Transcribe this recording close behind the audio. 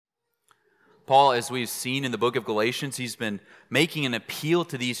Paul, as we've seen in the book of Galatians, he's been making an appeal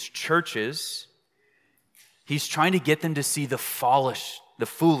to these churches. He's trying to get them to see the foolishness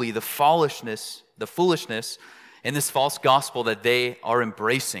in this false gospel that they are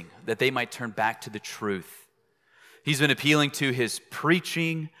embracing, that they might turn back to the truth. He's been appealing to his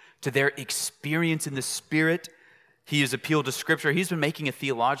preaching, to their experience in the Spirit. He has appealed to Scripture. He's been making a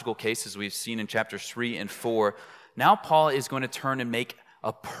theological case, as we've seen in chapters 3 and 4. Now Paul is going to turn and make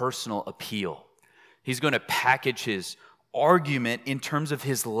a personal appeal. He's going to package his argument in terms of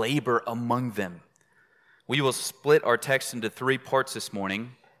his labor among them. We will split our text into 3 parts this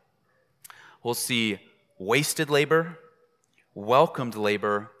morning. We'll see wasted labor, welcomed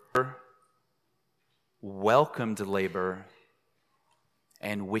labor,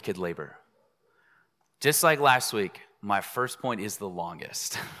 and wicked labor. Just like last week, my first point is the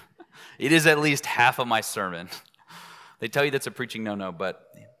longest. It is at least half of my sermon. They tell you that's a preaching no-no, but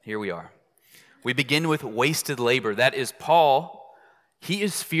here we are. We begin with wasted labor. That is Paul. He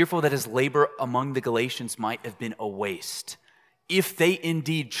is fearful that his labor among the Galatians might have been a waste. If they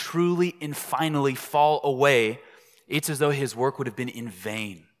indeed truly and finally fall away, it's as though his work would have been in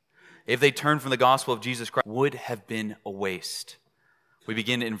vain. If they turn from the gospel of Jesus Christ, it would have been a waste. We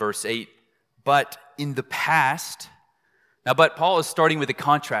begin in verse 8. But in the past, but Paul is starting with a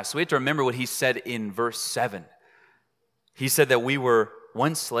contrast. So we have to remember what he said in verse 7. He said that we were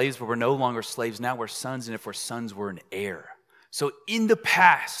once slaves, but we're no longer slaves. Now we're sons, and if we're sons, we're an heir. So in the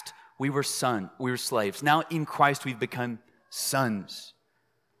past, we were slaves. Now in Christ, we've become sons.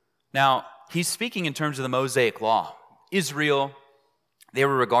 Now, he's speaking in terms of the Mosaic law. Israel, they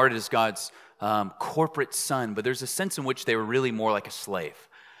were regarded as God's corporate son, but there's a sense in which they were really more like a slave.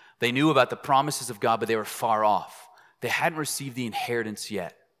 They knew about the promises of God, but they were far off. They hadn't received the inheritance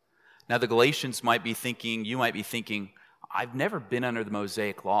yet. Now, the Galatians might be thinking, you might be thinking, I've never been under the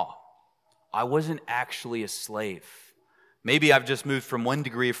Mosaic law. I wasn't actually a slave. Maybe I've just moved from one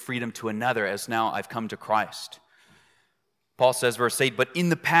degree of freedom to another as now I've come to Christ. Paul says, verse 8, but in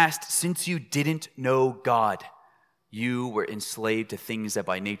the past, since you didn't know God, you were enslaved to things that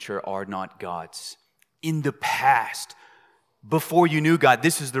by nature are not God's. In the past, before you knew God,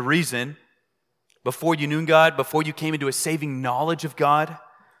 this is the reason. Before you knew God, before you came into a saving knowledge of God,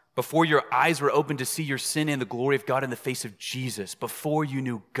 before your eyes were open to see your sin and the glory of God in the face of Jesus, before you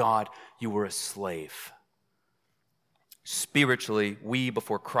knew God, you were a slave. Spiritually, we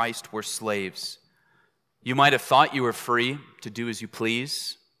before Christ were slaves. You might have thought you were free to do as you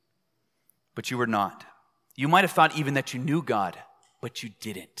please, but you were not. You might have thought even that you knew God, but you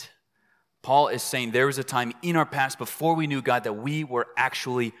didn't. Paul is saying there was a time in our past before we knew God that we were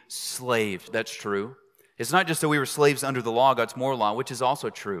actually slaves. That's true. It's not just that we were slaves under the law, God's moral law, which is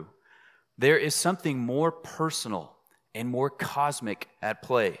also true. There is something more personal and more cosmic at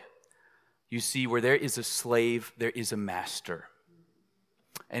play. You see, where there is a slave, there is a master.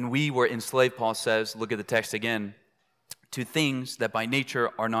 And we were enslaved, Paul says, look at the text again, to things that by nature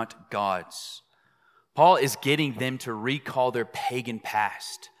are not God's. Paul is getting them to recall their pagan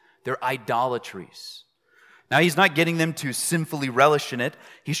past, their idolatries. Now, he's not getting them to sinfully relish in it.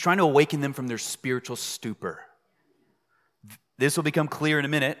 He's trying to awaken them from their spiritual stupor. This will become clear in a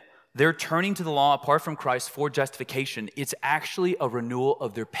minute. They're turning to the law apart from Christ for justification. It's actually a renewal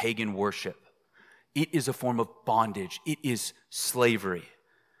of their pagan worship. It is a form of bondage. It is slavery.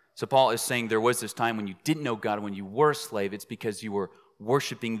 So Paul is saying there was this time when you didn't know God, when you were a slave. It's because you were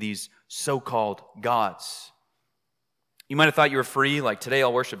worshiping these so-called gods. You might have thought you were free, like today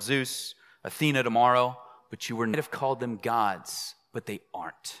I'll worship Zeus, Athena tomorrow, but you might have called them gods, but they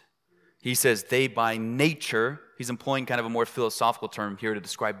aren't. He says they by nature, he's employing kind of a more philosophical term here to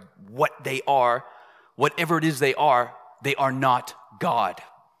describe what they are. Whatever it is they are not God.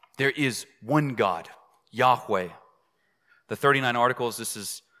 There is one God, Yahweh. The 39 Articles, this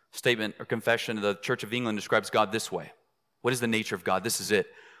is a statement or confession of the Church of England, describes God this way. What is the nature of God? This is it.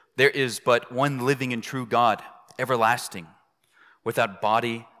 There is but one living and true God, everlasting, without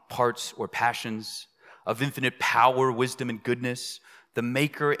body, parts, or passions, of infinite power, wisdom, and goodness, the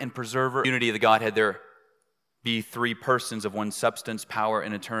maker and preserver. Unity of the Godhead, there be 3 persons of one substance, power,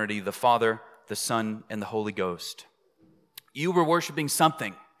 and eternity, the Father, the Son, and the Holy Ghost. You were worshiping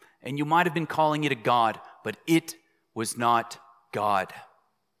something, and you might have been calling it a God, but it was not God.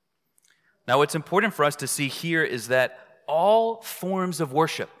 Now, what's important for us to see here is that all forms of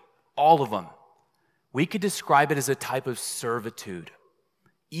worship, all of them, we could describe it as a type of servitude,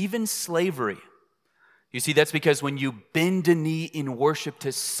 even slavery. You see, that's because when you bend a knee in worship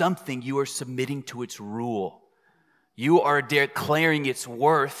to something, you are submitting to its rule. You are declaring its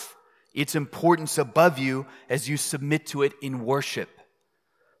worth, its importance above you as you submit to it in worship.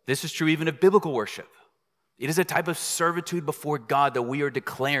 This is true even of biblical worship. It is a type of servitude before God that we are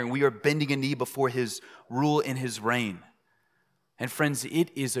declaring. We are bending a knee before his rule and his reign. And friends,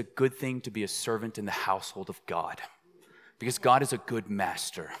 it is a good thing to be a servant in the household of God, because God is a good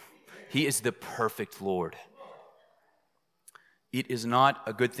master. He is the perfect Lord. It is not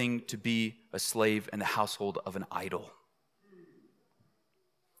a good thing to be a slave in the household of an idol.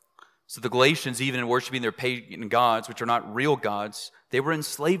 So the Galatians, even in worshiping their pagan gods, which are not real gods, they were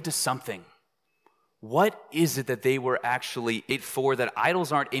enslaved to something. What is it that they were actually for that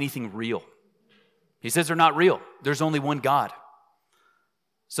idols aren't anything real? He says they're not real. There's only one God.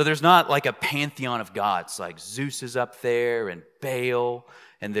 So there's not like a pantheon of gods, like Zeus is up there and Baal,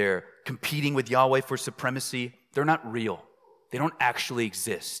 and they're competing with Yahweh for supremacy. They're not real. They don't actually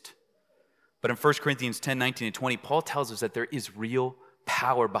exist. But in 1 Corinthians 10, 19, and 20, Paul tells us that there is real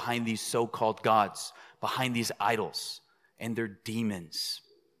power behind these so-called gods, behind these idols, and they're demons.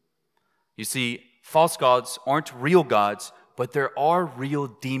 You see, false gods aren't real gods, but there are real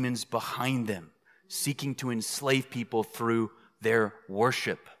demons behind them, seeking to enslave people through their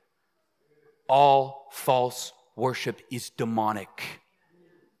worship. All false worship is demonic.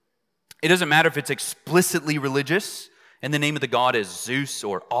 It doesn't matter if it's explicitly religious and the name of the god is Zeus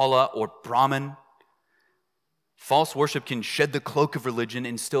or Allah or Brahman. False worship can shed the cloak of religion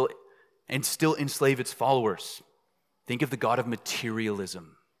and still enslave its followers. Think of the god of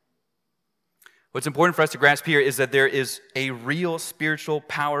materialism. What's important for us to grasp here is that there is a real spiritual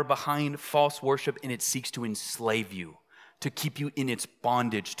power behind false worship, and it seeks to enslave you, to keep you in its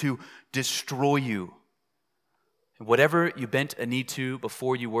bondage, to destroy you. And whatever you bent a knee to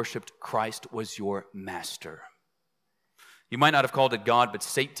before you worshiped Christ was your master. You might not have called it God, but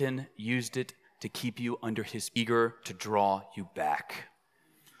Satan used it to keep you under his eager to draw you back.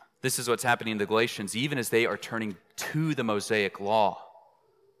 This is what's happening in the Galatians, even as they are turning to the Mosaic law.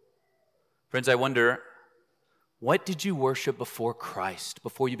 Friends, I wonder, what did you worship before Christ,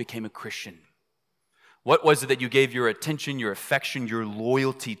 before you became a Christian? What was it that you gave your attention, your affection, your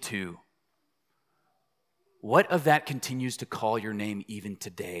loyalty to? What of that continues to call your name even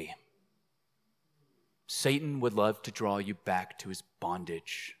today? Satan would love to draw you back to his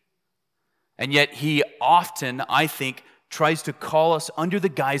bondage. And yet he often, I think, tries to call us under the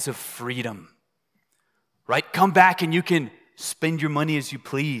guise of freedom. Right? Come back and you can spend your money as you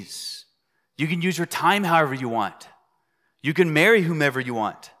please. You can use your time however you want. You can marry whomever you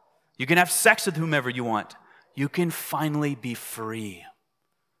want. You can have sex with whomever you want. You can finally be free.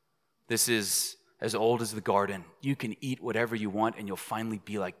 This is as old as the garden. You can eat whatever you want and you'll finally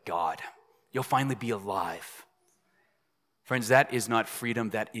be like God. You'll finally be alive. Friends, that is not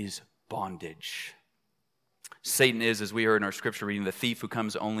freedom, that is bondage. Satan is, as we heard in our scripture reading, the thief who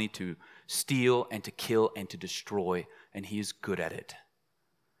comes only to steal and to kill and to destroy, and he is good at it.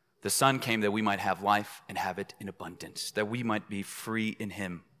 The Son came that we might have life and have it in abundance, that we might be free in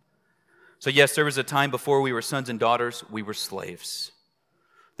him. So yes, there was a time before we were sons and daughters, we were slaves.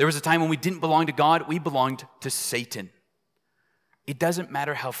 There was a time when we didn't belong to God, we belonged to Satan. It doesn't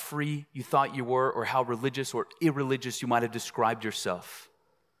matter how free you thought you were or how religious or irreligious you might have described yourself.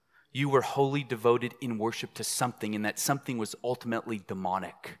 You were wholly devoted in worship to something, and that something was ultimately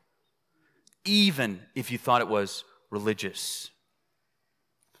demonic, even if you thought it was religious.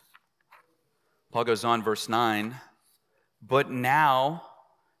 Paul goes on, verse 9, but now,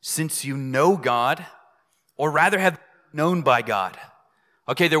 since you know God, or rather have known by God.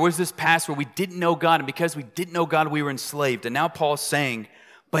 Okay, there was this past where we didn't know God, and because we didn't know God, we were enslaved. And now Paul is saying,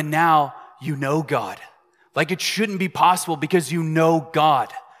 but now you know God. Like it shouldn't be possible because you know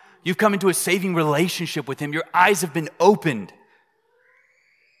God. You've come into a saving relationship with him. Your eyes have been opened.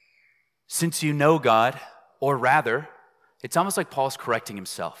 Since you know God, or rather, it's almost like Paul's correcting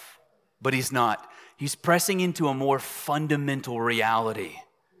himself, but he's not. He's pressing into a more fundamental reality,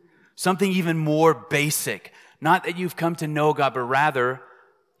 something even more basic. Not that you've come to know God, but rather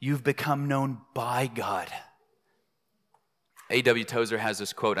you've become known by God. A.W. Tozer has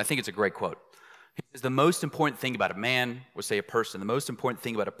this quote. I think it's a great quote. He says, the most important thing about a man, or say a person, the most important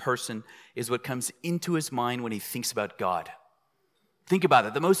thing about a person is what comes into his mind when he thinks about God. Think about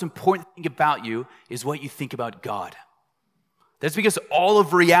it. The most important thing about you is what you think about God. That's because all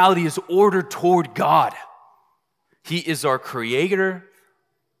of reality is ordered toward God. He is our creator,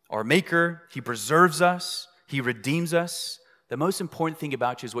 our maker. He preserves us. He redeems us. The most important thing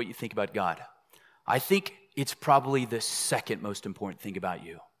about you is what you think about God. I think it's probably the second most important thing about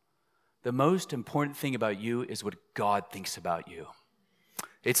you. The most important thing about you is what God thinks about you.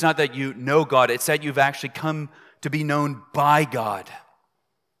 It's not that you know God, it's that you've actually come to be known by God.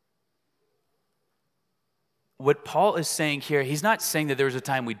 what Paul is saying here, he's not saying that there was a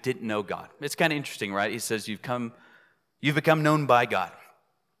time we didn't know God. It's kind of interesting, right? He says you've become known by God.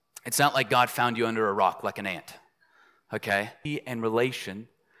 It's not like God found you under a rock like an ant, okay? And relation,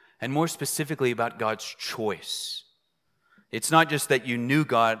 and more specifically about God's choice. It's not just that you knew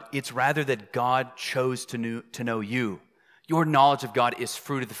God, it's rather that God chose to know you. Your knowledge of God is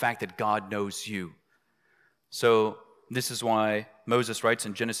fruit of the fact that God knows you. So this is why Moses writes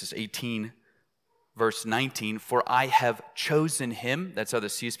in Genesis 18, verse 19, "For I have chosen him," that's how the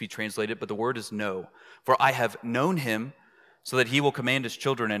CSB translated it, but the word is know. "For I have known him, so that he will command his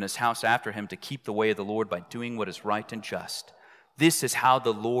children and his house after him to keep the way of the Lord by doing what is right and just. This is how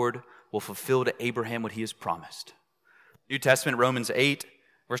the Lord will fulfill to Abraham what he has promised." New Testament, Romans 8,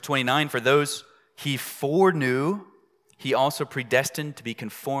 verse 29, "For those he foreknew, he also predestined to be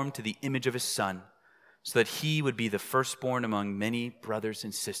conformed to the image of his Son, so that he would be the firstborn among many brothers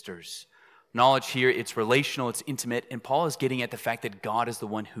and sisters." Knowledge here, it's relational, it's intimate, and Paul is getting at the fact that God is the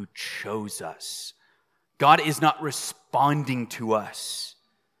one who chose us. God is not responding to us.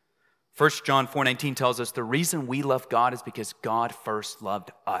 1 John 4:19 tells us the reason we love God is because God first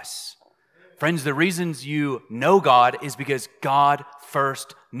loved us. Friends, the reasons you know God is because God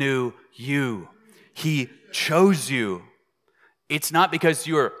first knew you. He chose you. It's not because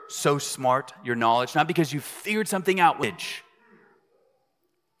you're so smart, your knowledge, not because you figured something out.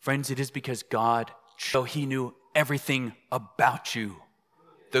 Friends, it is because God chose. He knew everything about you.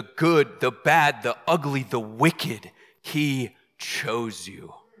 The good, the bad, the ugly, the wicked. He chose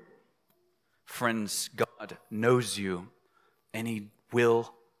you. Friends, God knows you, and he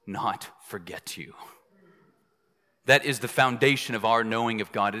will not forget you. That is the foundation of our knowing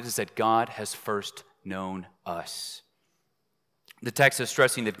of God. It is that God has first known us. The text is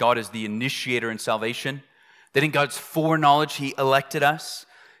stressing that God is the initiator in salvation, that in God's foreknowledge, he elected us.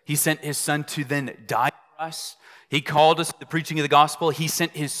 He sent his Son to then die for us. He called us to the preaching of the gospel. He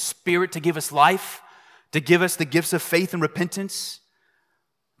sent his Spirit to give us life, to give us the gifts of faith and repentance.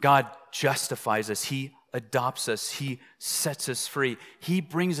 God justifies us. He adopts us. He sets us free. He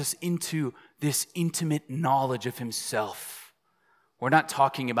brings us into this intimate knowledge of himself. We're not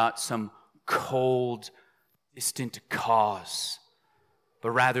talking about some cold, distant cause,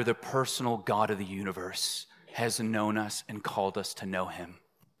 but rather the personal God of the universe has known us and called us to know him.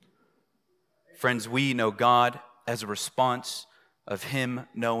 Friends, we know God as a response of him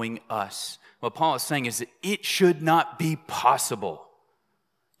knowing us. What Paul is saying is that it should not be possible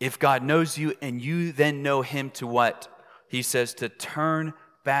if God knows you and you then know him to what? He says to turn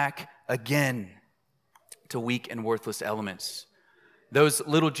back again to weak and worthless elements. Those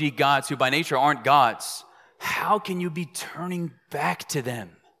little g gods who by nature aren't gods, how can you be turning back to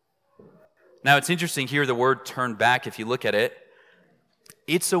them? Now it's interesting here, the word turn back, if you look at it,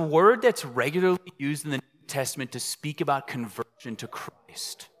 it's a word that's regularly used in the New Testament to speak about conversion to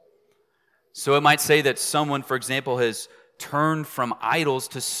Christ. So it might say that someone, for example, has turned from idols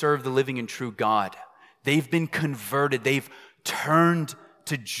to serve the living and true God. They've been converted. They've turned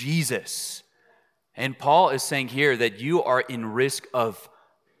to Jesus. And Paul is saying here that you are in risk of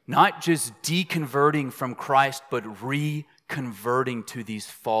not just deconverting from Christ, but reconverting to these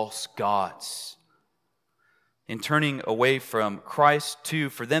false gods. In turning away from Christ to,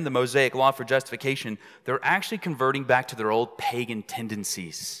 for them, the Mosaic law for justification, they're actually converting back to their old pagan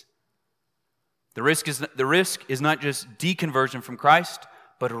tendencies. The risk is not just deconversion from Christ,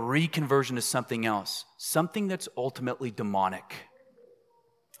 but reconversion to something else, something that's ultimately demonic.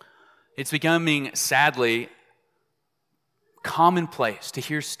 It's becoming, sadly, commonplace to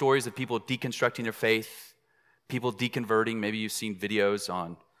hear stories of people deconstructing their faith, people deconverting. Maybe you've seen videos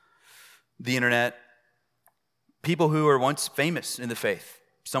on the internet. People who are once famous in the faith.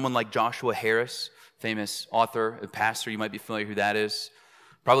 Someone like Joshua Harris, famous author, a pastor, you might be familiar who that is.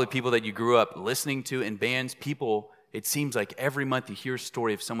 Probably people that you grew up listening to in bands. People, it seems like every month you hear a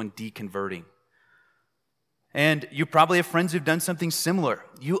story of someone deconverting. And you probably have friends who've done something similar.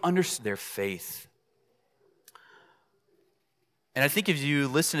 You understand their faith. And I think if you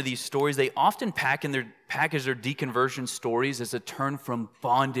listen to these stories, they often package their deconversion stories as a turn from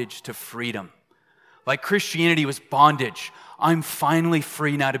bondage to freedom. Like Christianity was bondage. I'm finally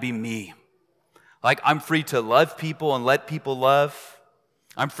free now to be me. Like I'm free to love people and let people love.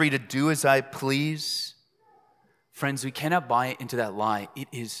 I'm free to do as I please. Friends, we cannot buy into that lie. It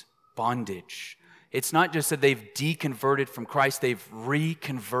is bondage. It's not just that they've deconverted from Christ, they've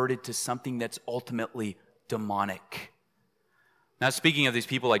reconverted to something that's ultimately demonic. Now, speaking of these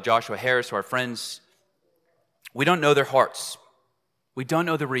people like Joshua Harris, who are friends, we don't know their hearts. We don't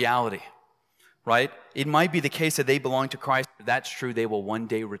know the reality, right? It might be the case that they belong to Christ. If that's true, they will one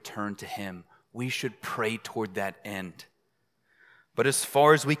day return to him. we should pray toward that end. But as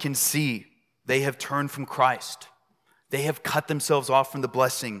far as we can see, they have turned from Christ. They have cut themselves off from the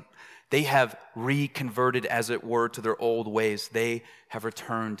blessing. They have reconverted, as it were, to their old ways. They have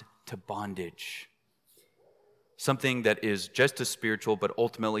returned to bondage. Something that is just as spiritual, but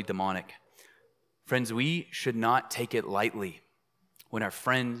ultimately demonic. Friends, we should not take it lightly when our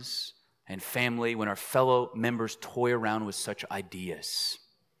friends and family, when our fellow members toy around with such ideas.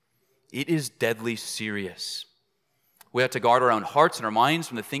 It is deadly serious. We have to guard our own hearts and our minds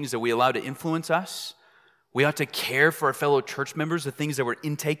from the things that we allow to influence us. We ought to care for our fellow church members, the things that we're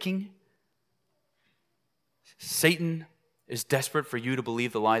intaking. Satan is desperate for you to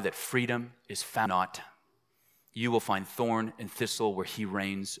believe the lie that freedom is found not. You will find thorn and thistle where he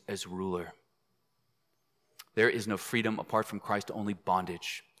reigns as ruler. There is no freedom apart from Christ, only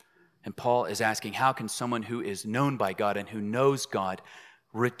bondage. And Paul is asking, how can someone who is known by God and who knows God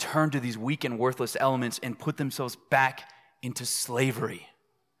return to these weak and worthless elements and put themselves back into slavery?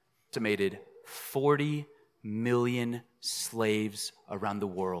 Estimated 40 million slaves around the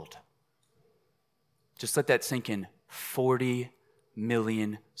world. Just let that sink in. 40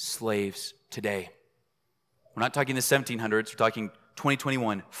 million slaves today. We're not talking the 1700s, we're talking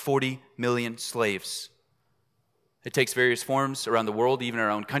 2021, 40 million slaves. It takes various forms around the world, even our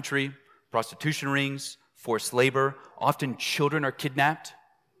own country, prostitution rings, forced labor. Often children are kidnapped.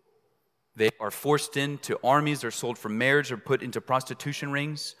 They are forced into armies, they're sold for marriage, or put into prostitution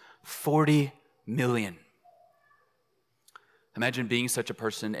rings. 40 million. Imagine being such a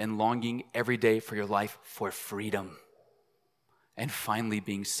person and longing every day for your life for freedom and finally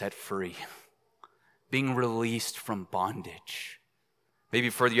being set free, being released from bondage. Maybe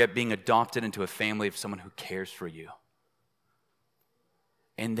further yet, being adopted into a family of someone who cares for you.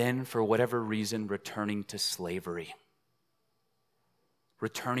 And then, for whatever reason, returning to slavery.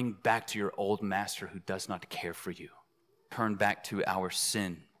 Returning back to your old master who does not care for you. Turn back to our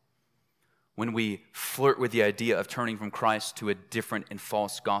sin. When we flirt with the idea of turning from Christ to a different and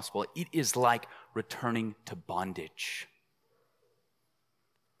false gospel, it is like returning to bondage.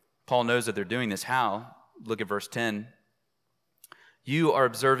 Paul knows that they're doing this. How? Look at verse 10. You are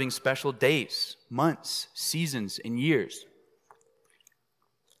observing special days, months, seasons, and years.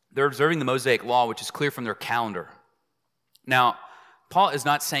 They're observing the Mosaic law, which is clear from their calendar. Now, Paul is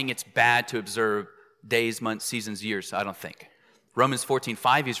not saying it's bad to observe days, months, seasons, years, I don't think. Romans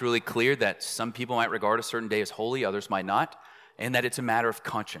 14:5, he's really clear that some people might regard a certain day as holy, others might not, and that it's a matter of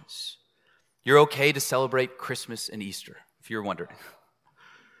conscience. You're okay to celebrate Christmas and Easter, if you're wondering.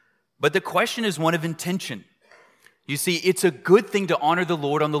 But the question is one of intention. You see, it's a good thing to honor the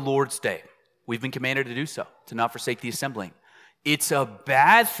Lord on the Lord's Day. We've been commanded to do so, to not forsake the assembling. It's a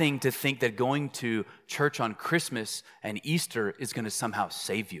bad thing to think that going to church on Christmas and Easter is going to somehow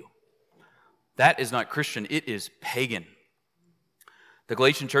save you. That is not Christian, it is pagan. The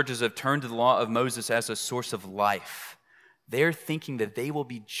Galatian churches have turned to the law of Moses as a source of life. They're thinking that they will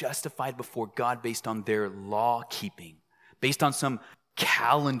be justified before God based on their law keeping, based on some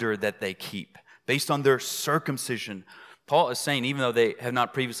calendar that they keep, based on their circumcision. Paul is saying, even though they have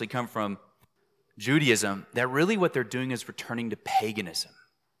not previously come from Judaism, that really what they're doing is returning to paganism.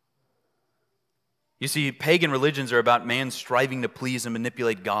 You see, pagan religions are about man striving to please and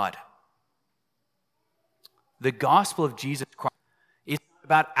manipulate God. The gospel of Jesus Christ is not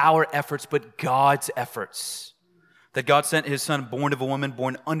about our efforts, but God's efforts. That God sent his son, born of a woman,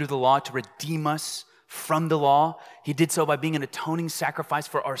 born under the law, to redeem us from the law. He did so by being an atoning sacrifice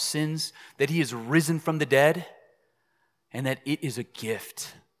for our sins, that he is risen from the dead, and that it is a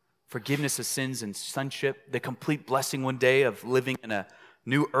gift. Forgiveness of sins and sonship, the complete blessing one day of living in a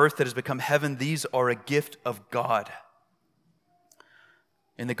new earth that has become heaven, these are a gift of God.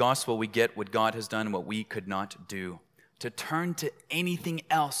 In the gospel, we get what God has done, what we could not do. To turn to anything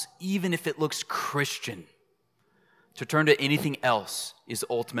else, even if it looks Christian, to turn to anything else is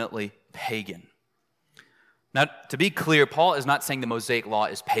ultimately pagan. Now, to be clear, Paul is not saying the Mosaic law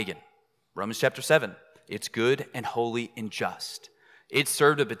is pagan. Romans chapter 7, it's good and holy and just. It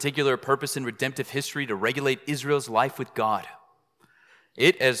served a particular purpose in redemptive history to regulate Israel's life with God.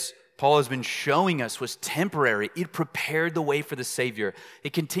 It, as Paul has been showing us, was temporary. It prepared the way for the Savior.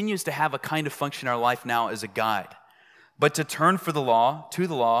 It continues to have a kind of function in our life now as a guide. But to turn for the law,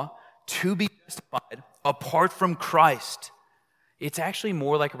 to be justified apart from Christ, it's actually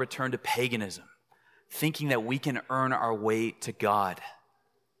more like a return to paganism, thinking that we can earn our way to God.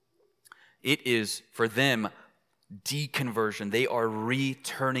 It is, for them, deconversion. They are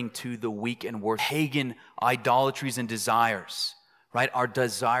returning to the weak and worthless pagan idolatries and desires, right? Our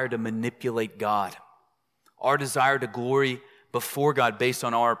desire to manipulate God, our desire to glory before God based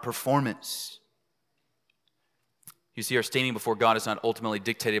on our performance. You see, our standing before God is not ultimately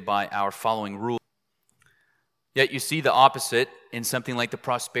dictated by our following rules. Yet you see the opposite in something like the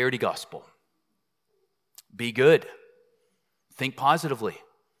prosperity gospel. Be good. Think positively.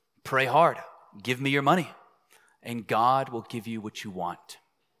 Pray hard. Give me your money. And God will give you what you want.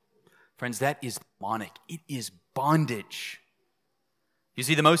 Friends, that is demonic. It is bondage. You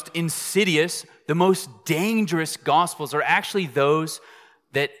see, the most insidious, the most dangerous gospels are actually those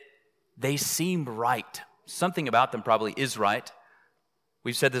that they seem right. Something about them probably is right.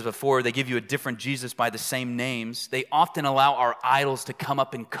 We've said this before. They give you a different Jesus by the same names. They often allow our idols to come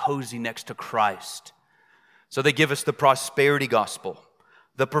up and cozy next to Christ. So they give us the prosperity gospel,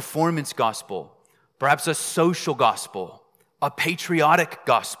 the performance gospel, perhaps a social gospel, a patriotic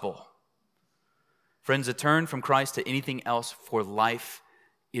gospel. Friends, a turn from Christ to anything else for life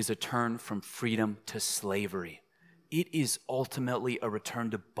is a turn from freedom to slavery. It is ultimately a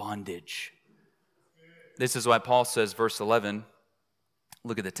return to bondage. This is why Paul says, verse 11,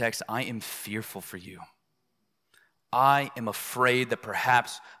 look at the text, I am fearful for you. I am afraid that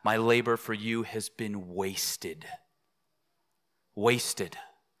perhaps my labor for you has been wasted. Wasted.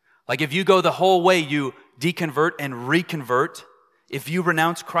 Like if you go the whole way, you deconvert and reconvert. If you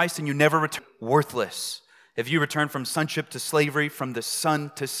renounce Christ and you never return, worthless. If you return from sonship to slavery, from the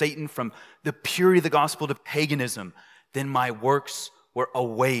son to Satan, from the purity of the gospel to paganism, then my works were a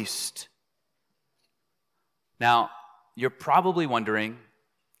waste. Now, you're probably wondering,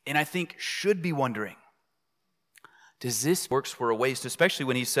 and I think should be wondering, does this works were a waste? Especially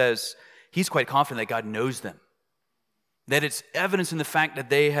when he says he's quite confident that God knows them. That it's evidence in the fact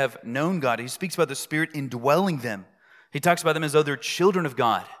that they have known God. He speaks about the Spirit indwelling them. He talks about them as though they're children of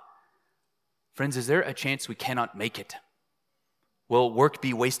God. Friends, is there a chance we cannot make it? Will work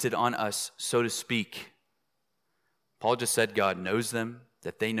be wasted on us, so to speak? Paul just said God knows them,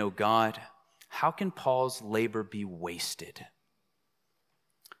 that they know God. How can Paul's labor be wasted?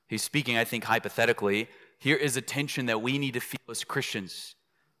 He's speaking, I think, hypothetically. Here is a tension that we need to feel as Christians.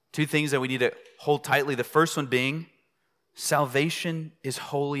 Two things that we need to hold tightly. The first one being, salvation is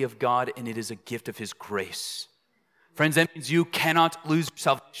wholly of God and it is a gift of His grace. Friends, that means you cannot lose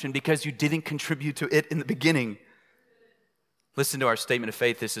salvation because you didn't contribute to it in the beginning. Listen to our statement of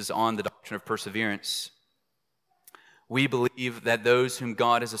faith. This is on the doctrine of perseverance. We believe that those whom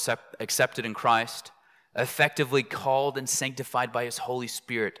God has accepted in Christ, effectively called and sanctified by His Holy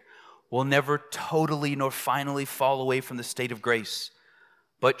Spirit, will never totally nor finally fall away from the state of grace,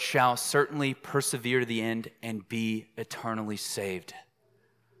 but shall certainly persevere to the end and be eternally saved.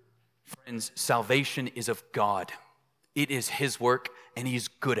 Friends, salvation is of God. It is His work, and He's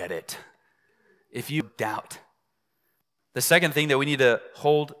good at it. If you doubt. The second thing that we need to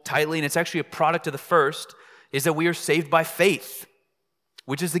hold tightly, and it's actually a product of the first, is that we are saved by faith,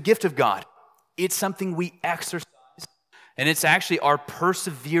 which is the gift of God. It's something we exercise, and it's actually our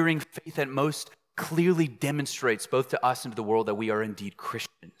persevering faith that most clearly demonstrates both to us and to the world that we are indeed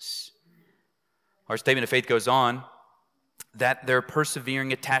Christians. Our statement of faith goes on that their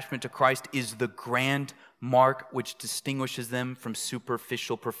persevering attachment to Christ is the grand mark which distinguishes them from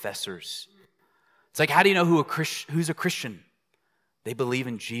superficial professors. It's like, how do you know who's a Christian? They believe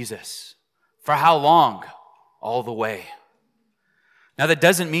in Jesus. For how long? All the way. Now, that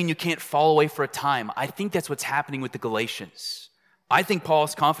doesn't mean you can't fall away for a time. I think that's what's happening with the Galatians. I think Paul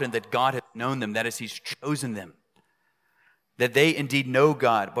is confident that God has known them, that is, He's chosen them, that they indeed know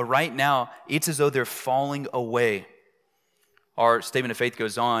God. But right now, it's as though they're falling away. Our statement of faith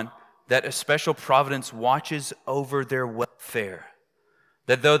goes on that a special providence watches over their welfare,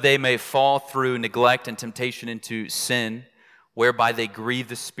 that though they may fall through neglect and temptation into sin, whereby they grieve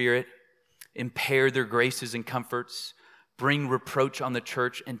the Spirit, impair their graces and comforts, bring reproach on the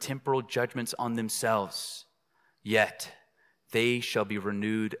church and temporal judgments on themselves, yet they shall be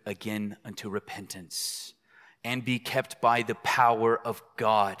renewed again unto repentance, and be kept by the power of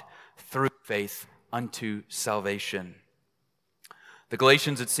God through faith unto salvation. The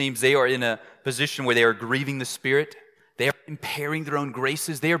Galatians, it seems, they are in a position where they are grieving the Spirit. They are impairing their own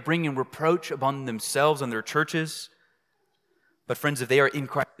graces. They are bringing reproach upon themselves and their churches. But friends, if they are in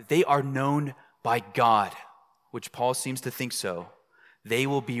Christ, if they are known by God, which Paul seems to think so, they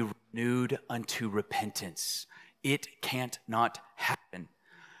will be renewed unto repentance. It can't not happen.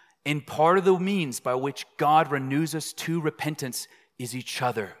 And part of the means by which God renews us to repentance is each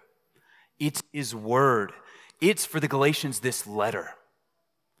other. It's His word. It's for the Galatians this letter.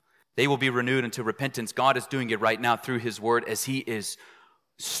 They will be renewed unto repentance. God is doing it right now through His word as He is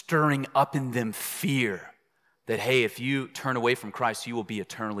stirring up in them fear that, hey, if you turn away from Christ, you will be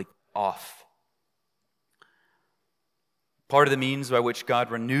eternally off. Part of the means by which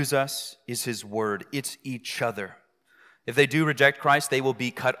God renews us is His word. It's each other. If they do reject Christ, they will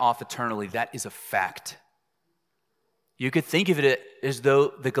be cut off eternally. That is a fact. You could think of it as though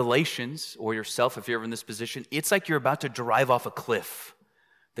the Galatians, or yourself if you're ever in this position, it's like you're about to drive off a cliff.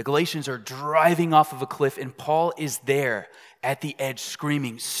 The Galatians are driving off of a cliff, and Paul is there at the edge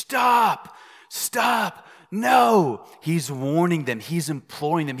screaming, "Stop! Stop! No!" He's warning them. He's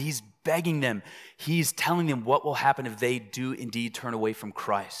imploring them. He's begging them. He's telling them what will happen if they do indeed turn away from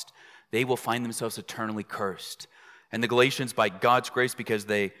Christ. They will find themselves eternally cursed. And the Galatians, by God's grace, because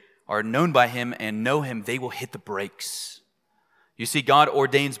they are known by him and know him, they will hit the brakes. You see, God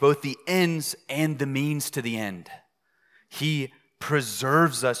ordains both the ends and the means to the end. He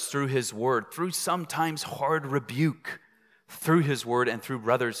preserves us through his word, through sometimes hard rebuke, through his word and through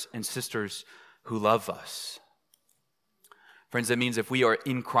brothers and sisters who love us. Friends, that means if we are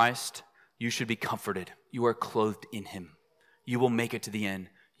in Christ, you should be comforted. You are clothed in him. You will make it to the end.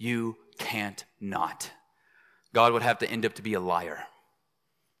 You can't not. God would have to end up to be a liar.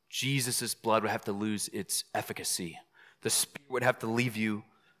 Jesus' blood would have to lose its efficacy. The Spirit would have to leave you.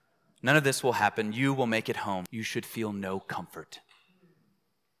 None of this will happen. You will make it home. You should feel no comfort.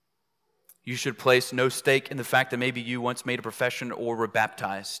 You should place no stake in the fact that maybe you once made a profession or were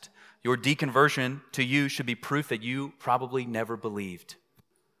baptized. Your deconversion to you should be proof that you probably never believed.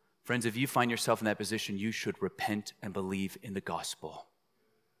 Friends, if you find yourself in that position, you should repent and believe in the gospel.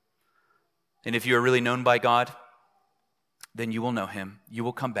 And if you are really known by God, then you will know him. You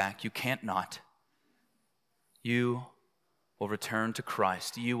will come back. You can't not. You will return to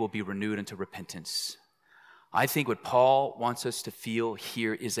Christ. You will be renewed into repentance. I think what Paul wants us to feel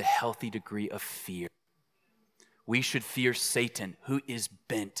here is a healthy degree of fear. We should fear Satan, who is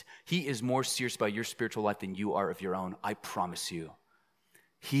bent. He is more serious about your spiritual life than you are of your own, I promise you.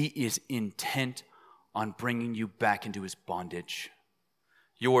 He is intent on bringing you back into his bondage.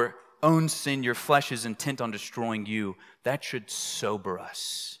 Your own sin, your flesh is intent on destroying you. That should sober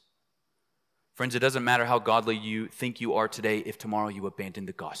us. Friends, it doesn't matter how godly you think you are today if tomorrow you abandon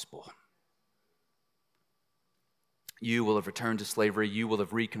the gospel. You will have returned to slavery. You will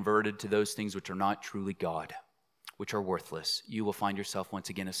have reconverted to those things which are not truly God, which are worthless. You will find yourself once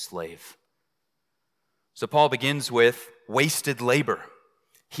again a slave. So Paul begins with wasted labor.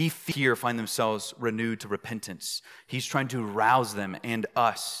 He here find themselves renewed to repentance. He's trying to rouse them and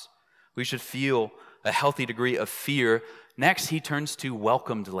us. We should feel a healthy degree of fear. Next, he turns to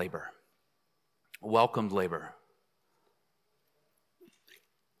welcomed labor. Welcomed labor.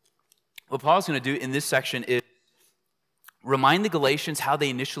 What Paul's going to do in this section is remind the Galatians how they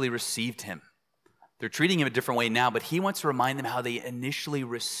initially received him. They're treating him a different way now, but he wants to remind them how they initially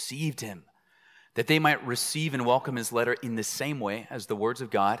received him, that they might receive and welcome his letter in the same way as the words of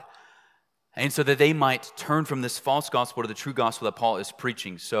God, and so that they might turn from this false gospel to the true gospel that Paul is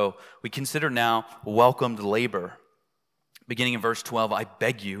preaching. So we consider now welcomed labor. Beginning in verse 12, I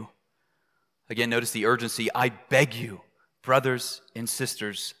beg you. Again, notice the urgency. I beg you, brothers and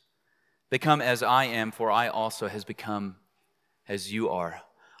sisters, become as I am, for I also has become as you are.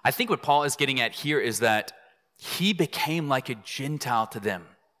 I think what Paul is getting at here is that he became like a Gentile to them,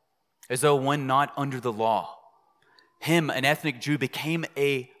 as though one not under the law. Him, an ethnic Jew, became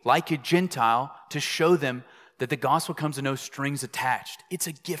like a Gentile to show them that the gospel comes with no strings attached. It's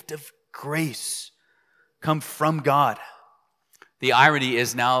a gift of grace come from God. The irony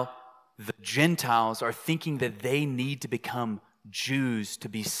is now the Gentiles are thinking that they need to become Jews to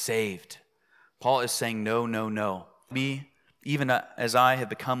be saved. Paul is saying, no, no, no. Me, even as I have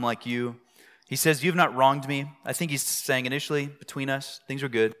become like you. He says, you've not wronged me. I think he's saying initially, between us, things were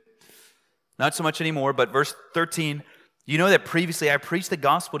good. Not so much anymore, but verse 13, you know that previously I preached the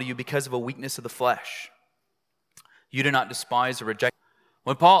gospel to you because of a weakness of the flesh. You did not despise or reject.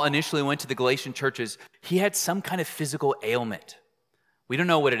 When Paul initially went to the Galatian churches, he had some kind of physical ailment. We don't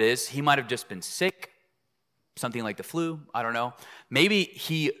know what it is. He might have just been sick, something like the flu, I don't know. Maybe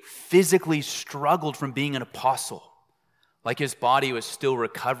he physically struggled from being an apostle, like his body was still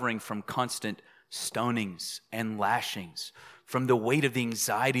recovering from constant stonings and lashings, from the weight of the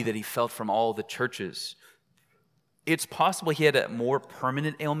anxiety that he felt from all the churches. It's possible he had a more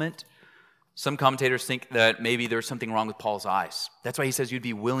permanent ailment. Some commentators think that maybe there's something wrong with Paul's eyes. That's why he says you'd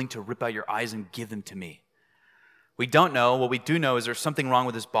be willing to rip out your eyes and give them to me. We don't know. What we do know is there's something wrong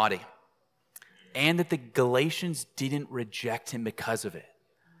with his body, and that the Galatians didn't reject him because of it.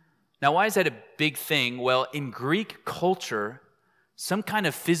 Now, why is that a big thing? Well, in Greek culture, some kind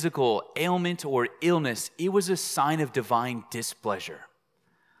of physical ailment or illness, it was a sign of divine displeasure.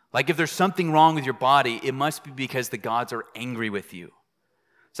 Like if there's something wrong with your body, it must be because the gods are angry with you.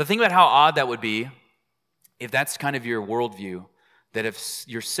 So think about how odd that would be if that's kind of your worldview, that if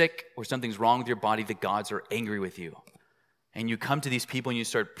you're sick or something's wrong with your body, the gods are angry with you. and you come to these people and you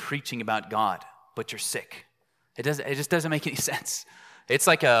start preaching about God, but you're sick. It just doesn't make any sense. It's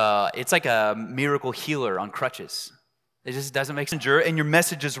like a miracle healer on crutches. It just doesn't make sense. And your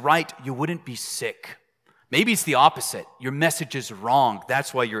message is right, you wouldn't be sick. Maybe it's the opposite. Your message is wrong.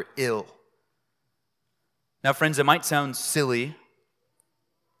 That's why you're ill. Now, friends, it might sound silly,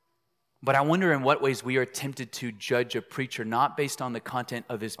 but I wonder in what ways we are tempted to judge a preacher not based on the content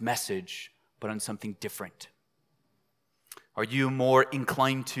of his message, but on something different. Are you more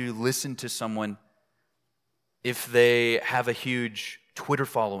inclined to listen to someone if they have a huge Twitter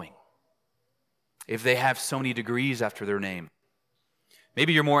following? If they have so many degrees after their name?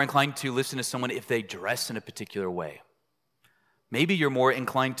 Maybe you're more inclined to listen to someone if they dress in a particular way. Maybe you're more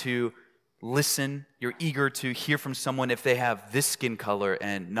inclined to listen, you're eager to hear from someone if they have this skin color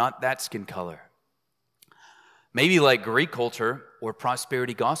and not that skin color. Maybe like Greek culture or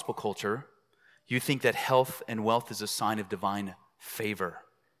prosperity gospel culture, you think that health and wealth is a sign of divine favor.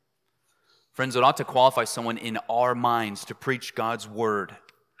 Friends, it ought to qualify someone in our minds to preach God's word.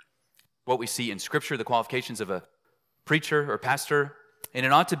 What we see in Scripture, the qualifications of a preacher or pastor, and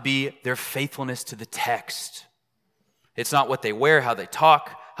it ought to be their faithfulness to the text. It's not what they wear, how they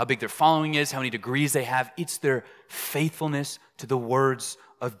talk, how big their following is, how many degrees they have. It's their faithfulness to the words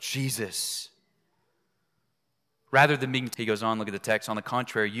of Jesus. Rather than being, he goes on, look at the text, on the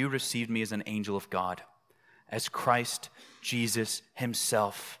contrary, you received me as an angel of God, as Christ Jesus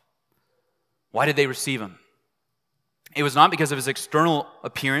himself. Why did they receive him? It was not because of his external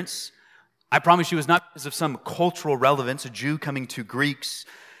appearance. I promise you, it was not because of some cultural relevance, a Jew coming to Greeks.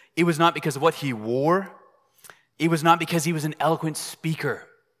 It was not because of what he wore. It was not because he was an eloquent speaker.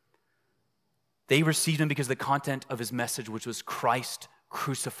 They received him because of the content of his message, which was Christ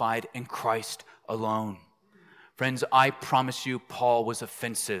crucified and Christ alone. Friends, I promise you, Paul was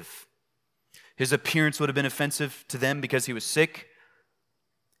offensive. His appearance would have been offensive to them because he was sick.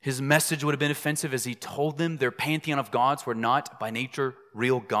 His message would have been offensive as he told them their pantheon of gods were not by nature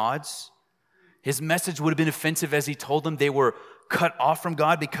real gods. His message would have been offensive as he told them they were cut off from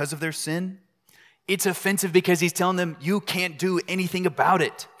God because of their sin. It's offensive because he's telling them you can't do anything about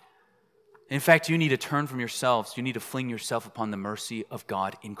it. In fact, you need to turn from yourselves. You need to fling yourself upon the mercy of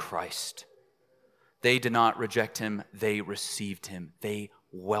God in Christ. They did not reject him. They received him. They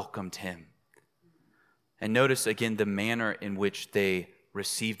welcomed him. And notice again the manner in which they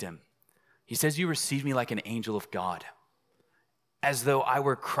received him. He says, you received me like an angel of God, as though I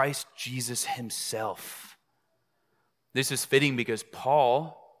were Christ Jesus himself. This is fitting because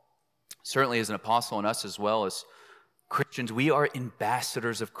Paul, certainly as an apostle and us as well as Christians, we are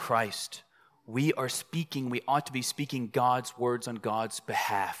ambassadors of Christ. We ought to be speaking God's words on God's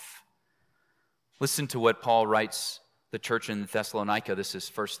behalf. Listen to what Paul writes the church in Thessalonica. This is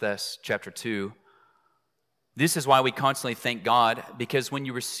 1 Thess chapter 2. This is why we constantly thank God, because when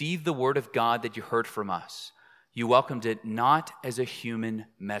you received the word of God that you heard from us, you welcomed it not as a human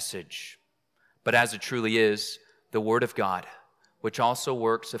message, but as it truly is, the word of God, which also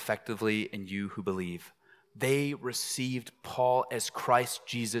works effectively in you who believe. They received Paul as Christ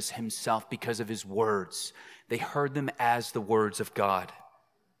Jesus himself because of his words. They heard them as the words of God.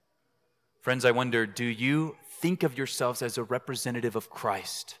 Friends, I wonder, do you think of yourselves as a representative of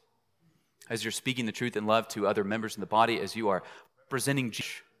Christ? As you're speaking the truth in love to other members in the body, as you are representing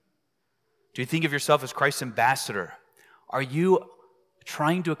Jesus? Do you think of yourself as Christ's ambassador? Are you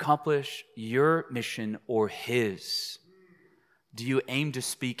trying to accomplish your mission or his? Do you aim to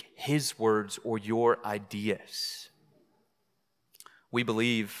speak his words or your ideas? We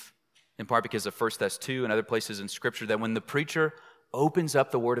believe, in part because of 1 Thess 2 and other places in Scripture, that when the preacher opens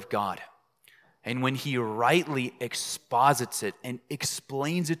up the Word of God, and when he rightly exposits it and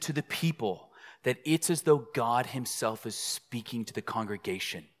explains it to the people, that it's as though God himself is speaking to the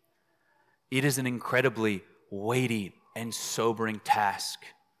congregation. It is an incredibly weighty and sobering task.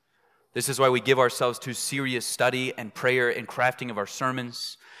 This is why we give ourselves to serious study and prayer and crafting of our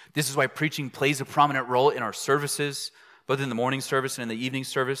sermons. This is why preaching plays a prominent role in our services, both in the morning service and in the evening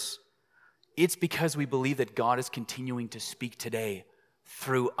service. It's because we believe that God is continuing to speak today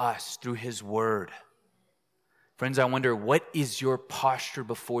through us, through his word. Friends, I wonder, what is your posture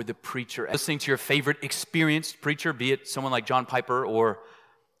before the preacher? Listening to your favorite experienced preacher, be it someone like John Piper or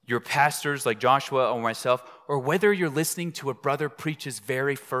your pastors like Joshua or myself, or whether you're listening to a brother preach his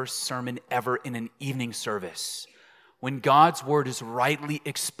very first sermon ever in an evening service. When God's word is rightly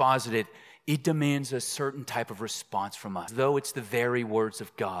exposited, it demands a certain type of response from us, though it's the very words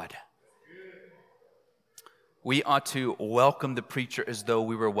of God. We ought to welcome the preacher as though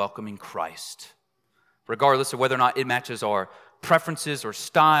we were welcoming Christ, regardless of whether or not it matches our preferences or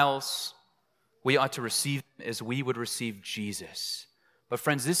styles. We ought to receive them as we would receive Jesus. But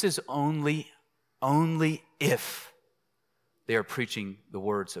friends, this is only if they are preaching the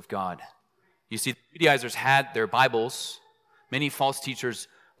words of God. You see, the Judaizers had their Bibles. Many false teachers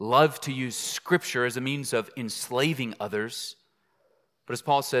love to use Scripture as a means of enslaving others. But as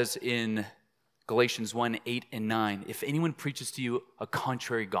Paul says in Galatians 1, 8 and 9, if anyone preaches to you a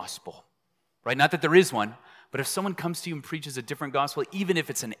contrary gospel, right? Not that there is one, but if someone comes to you and preaches a different gospel, even if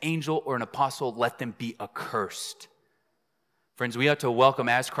it's an angel or an apostle, let them be accursed. Friends, we ought to welcome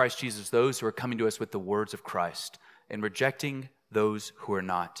as Christ Jesus those who are coming to us with the words of Christ and rejecting those who are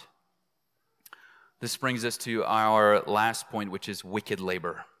not. This brings us to our last point, which is wicked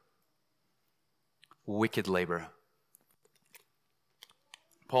labor. Wicked labor.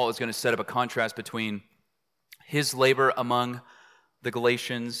 Paul is going to set up a contrast between his labor among the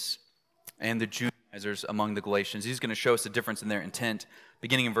Galatians and the Judaizers among the Galatians. He's going to show us the difference in their intent.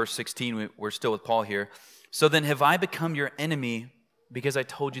 Beginning in verse 16, we're still with Paul here. So then have I become your enemy because I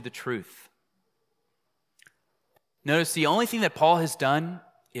told you the truth? Notice the only thing that Paul has done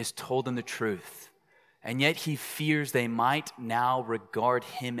is told them the truth. And yet he fears they might now regard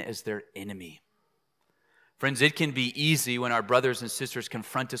him as their enemy. Friends, it can be easy when our brothers and sisters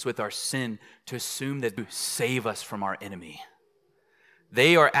confront us with our sin to assume that they save us from our enemy.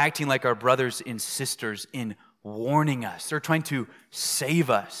 They are acting like our brothers and sisters in warning us. They're trying to save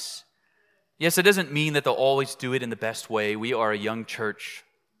us. Yes, it doesn't mean that they'll always do it in the best way. We are a young church.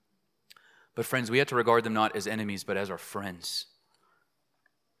 But friends, we have to regard them not as enemies, but as our friends.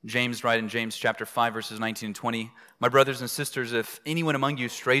 James, right in James chapter 5, verses 19 and 20, my brothers and sisters, if anyone among you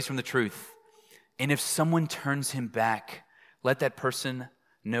strays from the truth, and if someone turns him back, let that person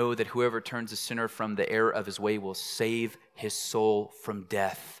know that whoever turns a sinner from the error of his way will save his soul from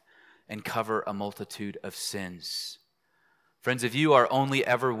death and cover a multitude of sins. Friends, if you are only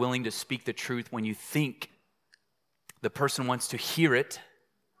ever willing to speak the truth when you think the person wants to hear it,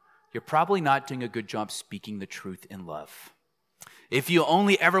 you're probably not doing a good job speaking the truth in love. If you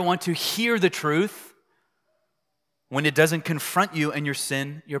only ever want to hear the truth when it doesn't confront you and your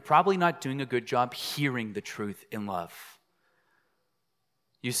sin, you're probably not doing a good job hearing the truth in love.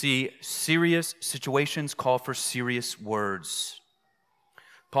 You see, serious situations call for serious words.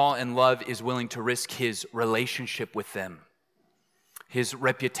 Paul, in love, is willing to risk his relationship with them, his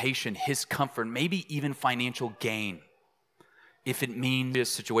reputation, his comfort, maybe even financial gain, if it means serious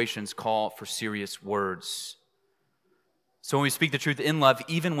situations call for serious words. So when we speak the truth in love,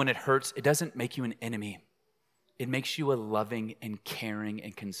 even when it hurts, it doesn't make you an enemy. It makes you a loving and caring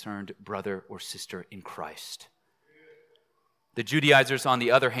and concerned brother or sister in Christ. The Judaizers, on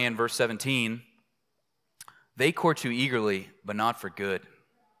the other hand, verse 17, they court you eagerly, but not for good.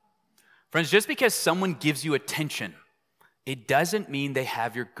 Friends, just because someone gives you attention, it doesn't mean they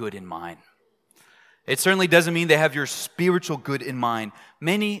have your good in mind. It certainly doesn't mean they have your spiritual good in mind.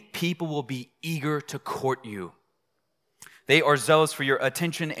 Many people will be eager to court you. They are zealous for your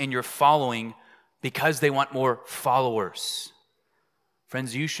attention and your following because they want more followers.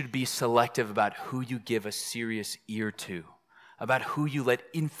 Friends, you should be selective about who you give a serious ear to, about who you let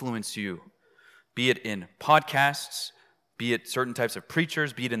influence you, be it in podcasts, be it certain types of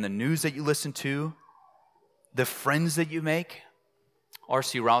preachers, be it in the news that you listen to, the friends that you make.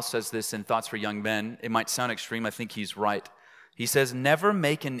 R.C. Rouse says this in Thoughts for Young Men. It might sound extreme. I think he's right. He says, never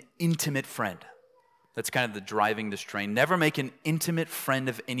make an intimate friend. That's kind of the driving this train. Never make an intimate friend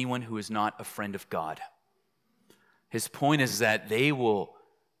of anyone who is not a friend of God. His point is that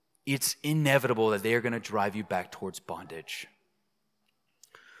it's inevitable that they are going to drive you back towards bondage.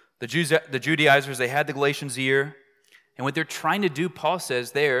 The Judaizers, they had the Galatians' ear, and what they're trying to do, Paul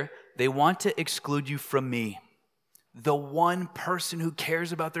says there, they want to exclude you from me, the one person who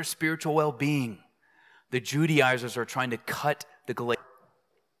cares about their spiritual well-being. The Judaizers are trying to cut the Galatians.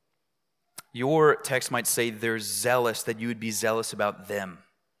 Your text might say they're zealous, that you would be zealous about them,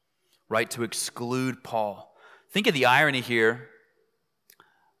 right? To exclude Paul. Think of the irony here.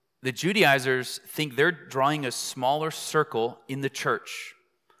 The Judaizers think they're drawing a smaller circle in the church.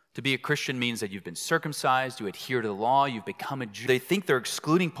 To be a Christian means that you've been circumcised, you adhere to the law, you've become a Jew. They think they're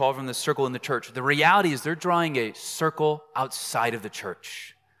excluding Paul from the circle in the church. The reality is they're drawing a circle outside of the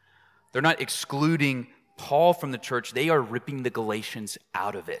church. They're not excluding Paul from the church. They are ripping the Galatians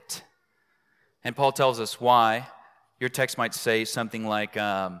out of it. And Paul tells us why. Your text might say something like,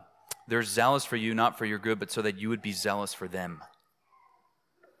 they're zealous for you, not for your good, but so that you would be zealous for them.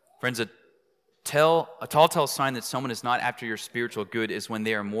 Friends, a telltale sign that someone is not after your spiritual good is when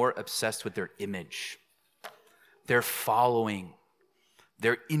they are more obsessed with their image, their following,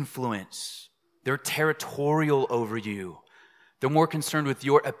 their influence. They're territorial over you. They're more concerned with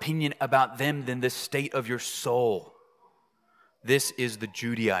your opinion about them than the state of your soul. This is the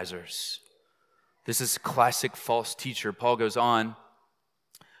Judaizers. This is classic false teacher. Paul goes on,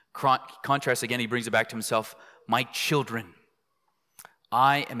 contrast again, he brings it back to himself. My children,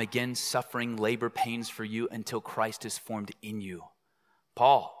 I am again suffering labor pains for you until Christ is formed in you.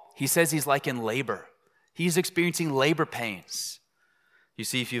 Paul, he says he's like in labor. He's experiencing labor pains. You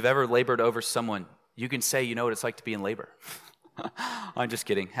see, if you've ever labored over someone, you can say you know what it's like to be in labor. I'm just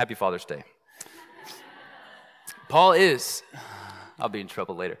kidding. Happy Father's Day. Paul is, I'll be in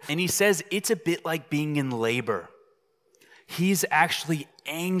trouble later. And he says it's a bit like being in labor. He's actually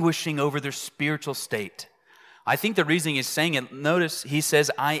anguishing over their spiritual state. I think the reason he's saying it, notice he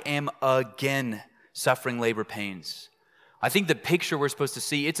says, I am again suffering labor pains. I think the picture we're supposed to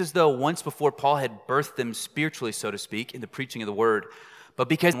see, it's as though once before Paul had birthed them spiritually, so to speak, in the preaching of the word. But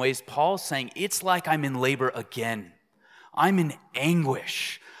because in ways, Paul's saying, it's like I'm in labor again. I'm in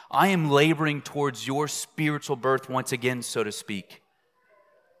anguish. I am laboring towards your spiritual birth once again, so to speak.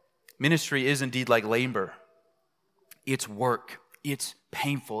 Ministry is indeed like labor. It's work. It's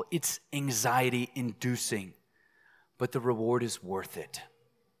painful. It's anxiety-inducing. But the reward is worth it.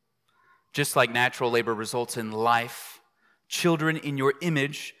 Just like natural labor results in life, children in your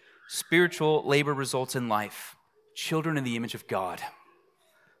image, spiritual labor results in life. Children in the image of God.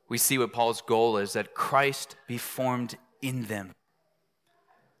 We see what Paul's goal is, that Christ be formed in them.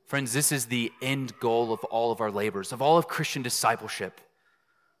 Friends, this is the end goal of all of our labors, of all of Christian discipleship.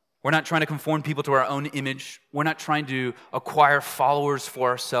 We're not trying to conform people to our own image. We're not trying to acquire followers for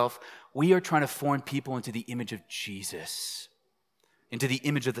ourselves. We are trying to form people into the image of Jesus, into the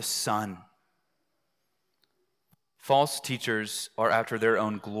image of the Son. False teachers are after their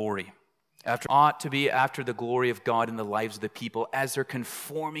own glory. Ought to be after the glory of God in the lives of the people as they're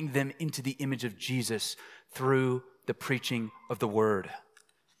conforming them into the image of Jesus through the preaching of the word.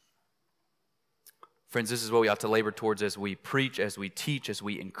 Friends, this is what we ought to labor towards as we preach, as we teach, as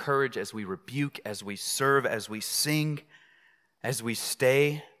we encourage, as we rebuke, as we serve, as we sing, as we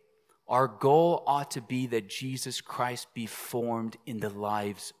stay. Our goal ought to be that Jesus Christ be formed in the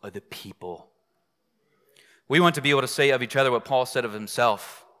lives of the people. We want to be able to say of each other what Paul said of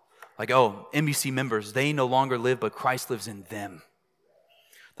himself. Like, oh, MBC members, they no longer live, but Christ lives in them.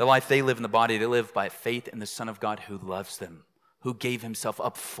 The life they live in the body, they live by faith in the Son of God who loves them, who gave himself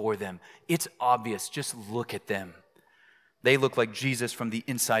up for them. It's obvious. Just look at them. They look like Jesus from the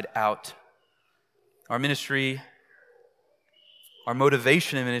inside out. Our ministry, our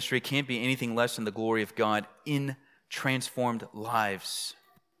motivation in ministry can't be anything less than the glory of God in transformed lives.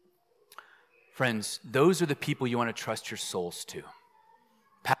 Friends, those are the people you want to trust your souls to.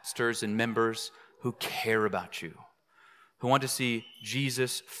 Pastors and members who care about you, who want to see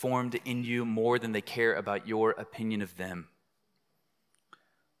Jesus formed in you more than they care about your opinion of them.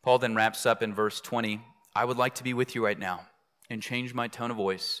 Paul then wraps up in verse 20, I would like to be with you right now and change my tone of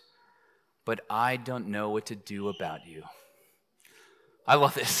voice, but I don't know what to do about you. I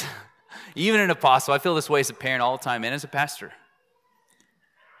love this. Even an apostle, I feel this way as a parent all the time and as a pastor.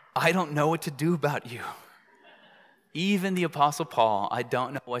 I don't know what to do about you. Even the Apostle Paul, I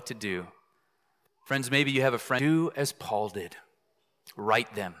don't know what to do. Friends, maybe you have a friend. Do as Paul did.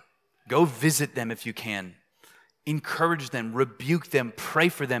 Write them. Go visit them if you can. Encourage them. Rebuke them. Pray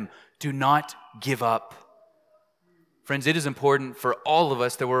for them. Do not give up. Friends, it is important for all of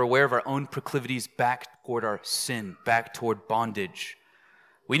us that we're aware of our own proclivities back toward our sin, back toward bondage.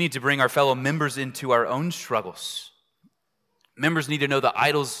 We need to bring our fellow members into our own struggles. Members need to know the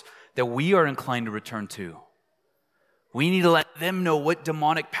idols that we are inclined to return to. We need to let them know what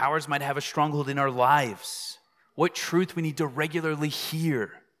demonic powers might have a stronghold in our lives, what truth we need to regularly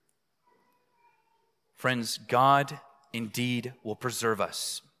hear. Friends, God indeed will preserve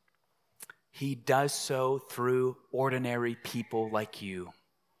us. He does so through ordinary people like you.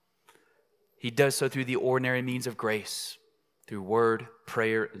 He does so through the ordinary means of grace, through word,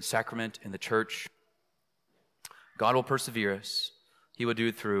 prayer, and sacrament in the church. God will persevere us. He will do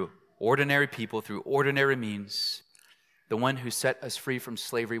it through ordinary people, through ordinary means. The one who set us free from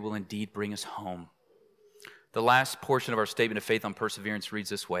slavery will indeed bring us home. The last portion of our statement of faith on perseverance reads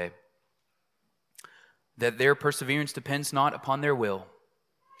this way: that their perseverance depends not upon their will,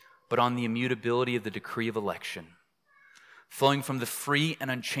 but on the immutability of the decree of election, flowing from the free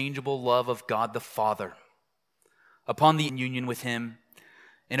and unchangeable love of God the Father, upon the union with Him,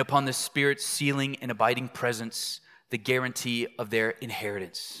 and upon the Spirit's sealing and abiding presence, the guarantee of their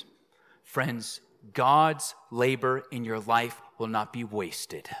inheritance. Friends, God's labor in your life will not be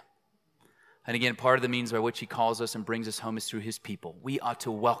wasted. And again, part of the means by which He calls us and brings us home is through His people. We ought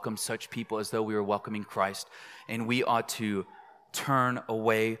to welcome such people as though we were welcoming Christ, and we ought to turn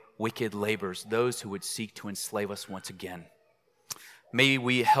away wicked labors, those who would seek to enslave us once again. May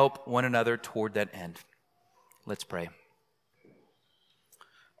we help one another toward that end. Let's pray.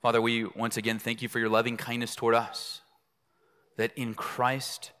 Father, we once again thank you for your loving kindness toward us, that in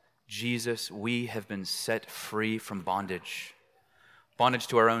Christ Jesus we have been set free from bondage. Bondage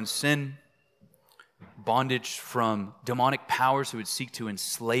to our own sin, bondage from demonic powers who would seek to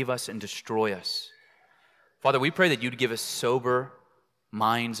enslave us and destroy us. Father, we pray that you'd give us sober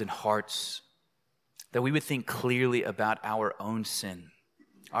minds and hearts, that we would think clearly about our own sin,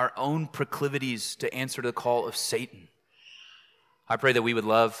 our own proclivities to answer the call of Satan. I pray that we would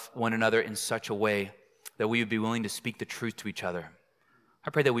love one another in such a way that we would be willing to speak the truth to each other. I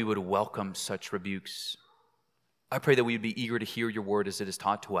pray that we would welcome such rebukes. I pray that we would be eager to hear your word as it is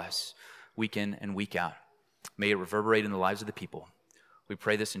taught to us week in and week out. May it reverberate in the lives of the people. We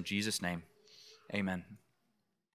pray this in Jesus' name. Amen.